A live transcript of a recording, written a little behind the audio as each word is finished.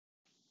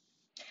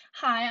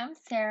Hi, I'm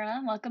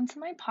Sarah. Welcome to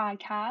my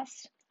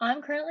podcast.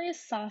 I'm currently a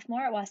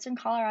sophomore at Western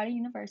Colorado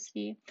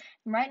University,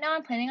 and right now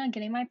I'm planning on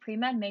getting my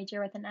pre-med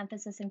major with an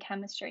emphasis in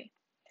chemistry.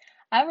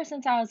 Ever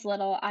since I was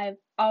little, I've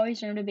always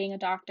dreamed of being a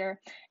doctor,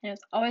 and it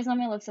was always on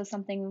my list of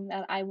something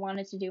that I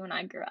wanted to do when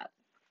I grew up.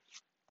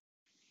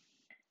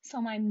 So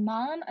my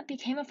mom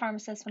became a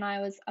pharmacist when I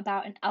was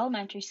about in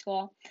elementary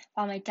school,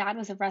 while my dad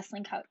was a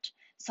wrestling coach.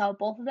 So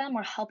both of them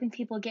were helping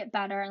people get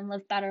better and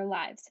live better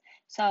lives.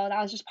 So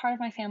that was just part of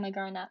my family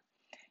growing up.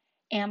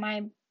 And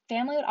my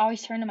family would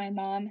always turn to my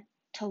mom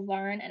to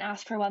learn and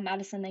ask her what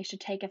medicine they should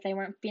take if they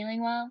weren't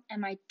feeling well.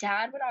 And my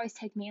dad would always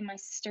take me and my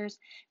sisters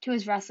to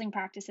his wrestling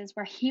practices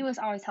where he was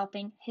always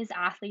helping his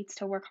athletes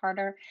to work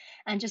harder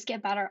and just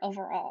get better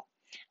overall.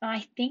 And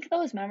I think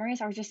those memories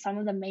are just some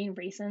of the main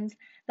reasons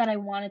that I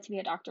wanted to be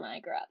a doctor when I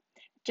grew up.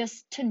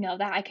 Just to know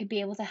that I could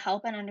be able to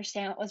help and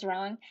understand what was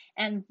wrong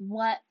and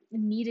what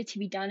needed to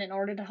be done in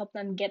order to help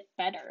them get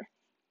better.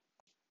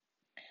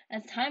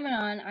 As time went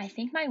on, I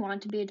think my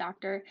want to be a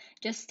doctor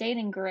just stayed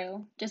and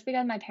grew, just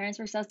because my parents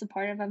were so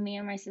supportive of me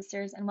and my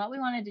sisters and what we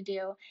wanted to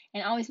do,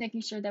 and always making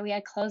sure that we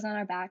had clothes on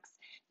our backs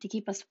to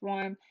keep us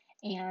warm,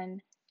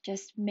 and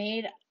just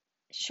made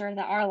sure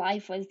that our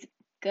life was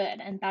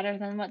good and better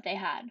than what they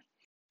had.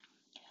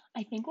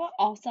 I think what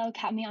also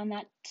kept me on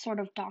that sort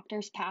of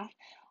doctor's path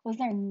was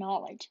their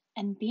knowledge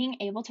and being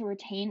able to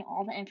retain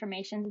all the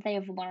information that they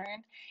have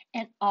learned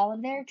and all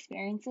of their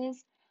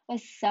experiences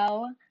was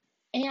so,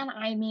 and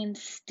I mean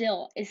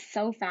still is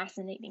so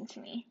fascinating to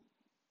me.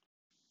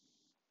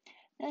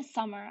 This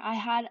summer, I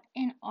had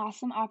an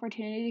awesome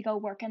opportunity to go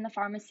work in the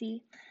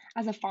pharmacy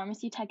as a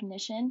pharmacy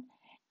technician,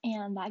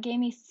 and that gave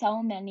me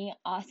so many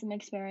awesome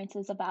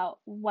experiences about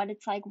what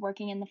it's like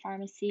working in the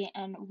pharmacy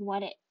and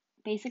what it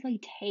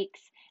basically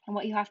takes and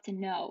what you have to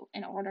know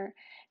in order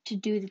to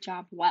do the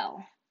job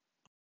well.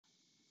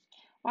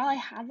 While I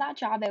had that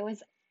job, it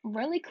was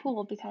really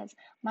cool because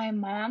my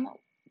mom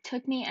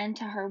took me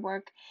into her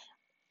work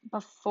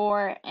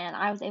before and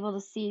I was able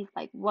to see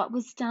like what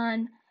was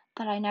done,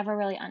 but I never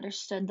really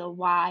understood the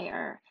why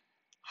or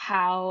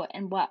how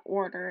and what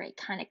order it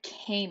kind of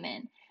came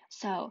in.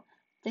 So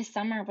this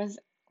summer was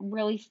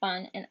really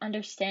fun in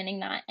understanding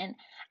that and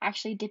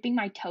actually dipping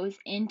my toes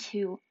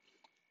into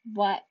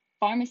what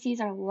pharmacies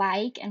are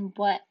like and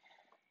what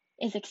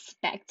is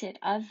expected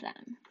of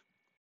them.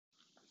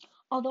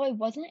 Although I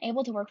wasn't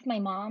able to work with my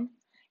mom,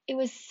 it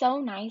was so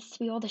nice to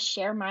be able to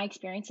share my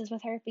experiences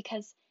with her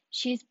because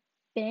she's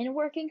been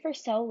working for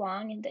so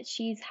long and that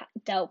she's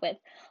dealt with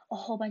a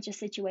whole bunch of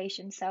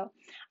situations. So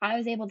I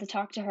was able to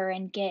talk to her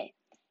and get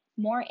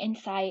more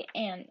insight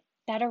and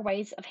better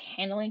ways of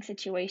handling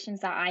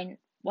situations that I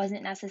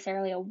wasn't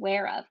necessarily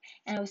aware of.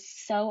 And it was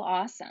so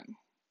awesome.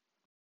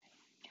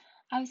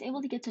 I was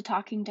able to get to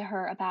talking to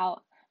her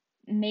about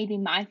maybe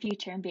my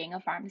future in being a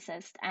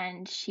pharmacist,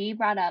 and she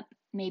brought up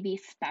maybe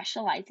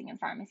specializing in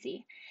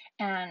pharmacy.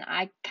 And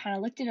I kind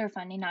of looked at her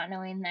funny, not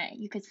knowing that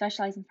you could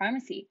specialize in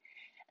pharmacy.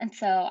 And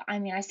so, I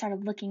mean, I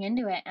started looking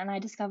into it and I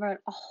discovered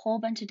a whole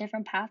bunch of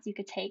different paths you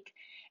could take.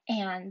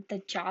 And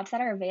the jobs that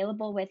are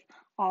available with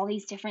all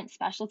these different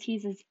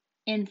specialties is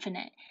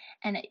infinite.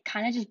 And it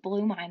kind of just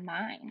blew my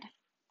mind.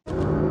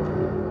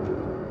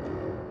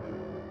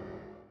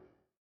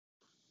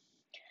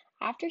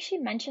 After she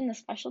mentioned the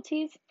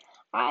specialties,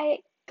 I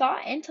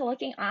got into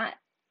looking at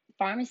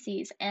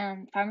pharmacies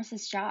and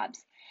pharmacist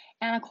jobs.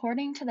 And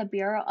according to the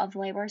Bureau of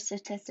Labor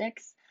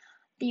Statistics,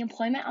 the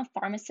employment of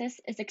pharmacists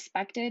is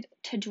expected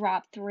to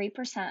drop 3%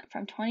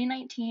 from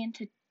 2019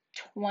 to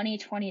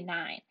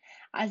 2029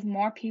 as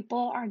more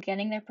people are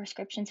getting their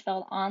prescriptions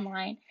filled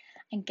online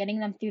and getting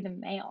them through the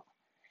mail.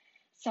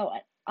 So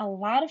a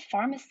lot of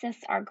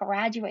pharmacists are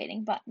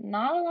graduating, but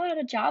not a lot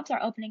of jobs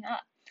are opening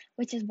up,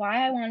 which is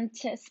why I wanted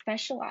to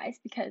specialize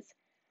because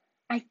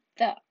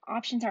the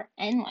options are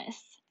endless.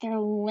 They're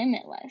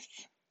limitless.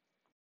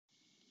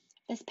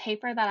 This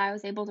paper that I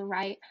was able to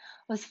write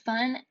was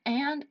fun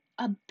and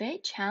a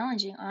bit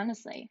challenging,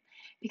 honestly,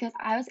 because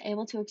I was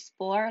able to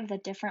explore the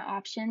different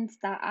options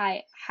that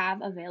I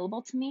have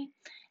available to me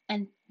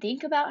and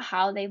think about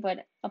how they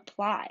would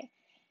apply.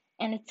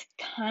 And it's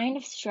kind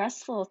of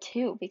stressful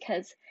too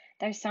because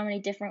there's so many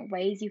different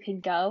ways you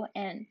can go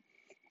and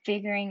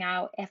figuring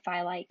out if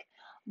I like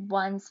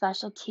one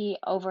specialty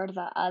over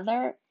the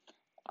other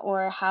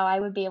or how I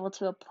would be able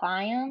to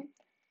apply them.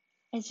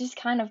 It's just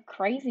kind of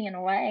crazy in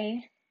a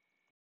way.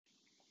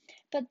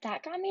 But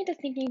that got me to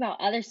thinking about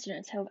other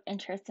students who have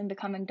interest in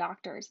becoming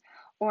doctors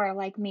or,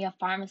 like me, a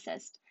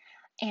pharmacist,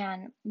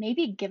 and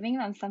maybe giving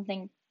them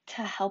something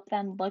to help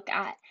them look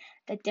at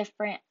the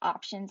different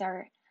options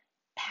or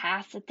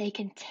paths that they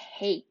can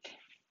take.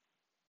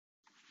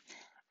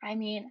 I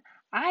mean,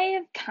 I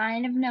have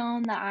kind of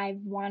known that I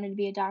wanted to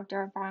be a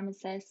doctor or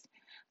pharmacist,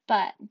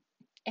 but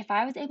if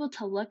I was able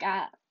to look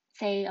at,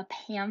 say, a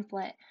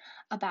pamphlet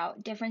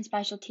about different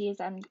specialties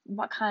and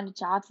what kind of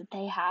jobs that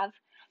they have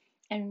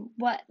and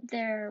what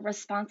their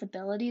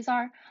responsibilities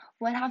are,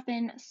 would have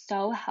been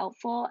so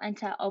helpful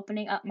into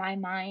opening up my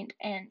mind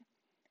and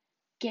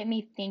get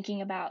me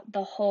thinking about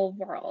the whole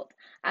world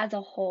as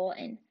a whole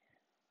and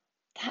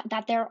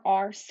that there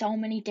are so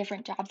many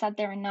different jobs out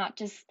there and not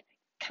just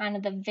kind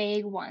of the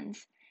vague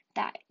ones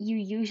that you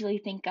usually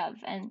think of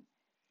and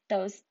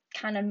those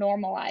kind of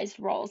normalized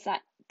roles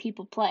that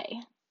people play.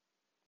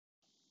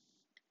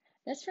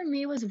 This for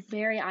me was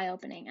very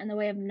eye-opening, and the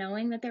way of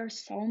knowing that there are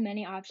so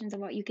many options of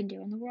what you can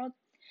do in the world.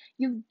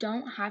 You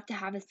don't have to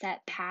have a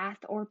set path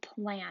or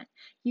plan.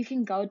 You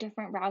can go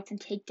different routes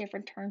and take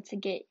different turns to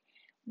get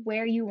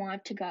where you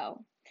want to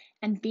go.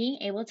 And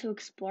being able to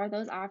explore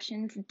those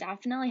options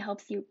definitely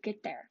helps you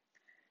get there.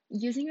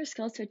 Using your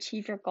skills to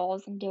achieve your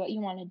goals and do what you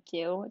want to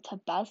do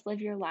to best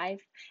live your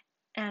life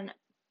and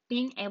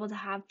being able to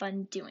have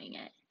fun doing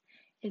it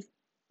is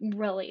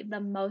really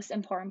the most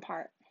important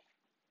part.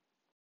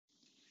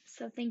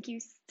 So, thank you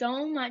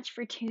so much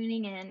for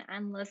tuning in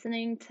and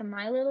listening to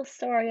my little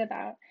story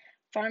about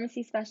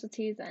pharmacy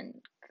specialties and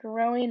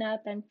growing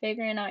up and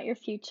figuring out your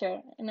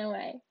future in a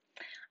way.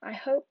 I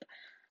hope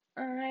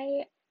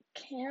I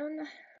can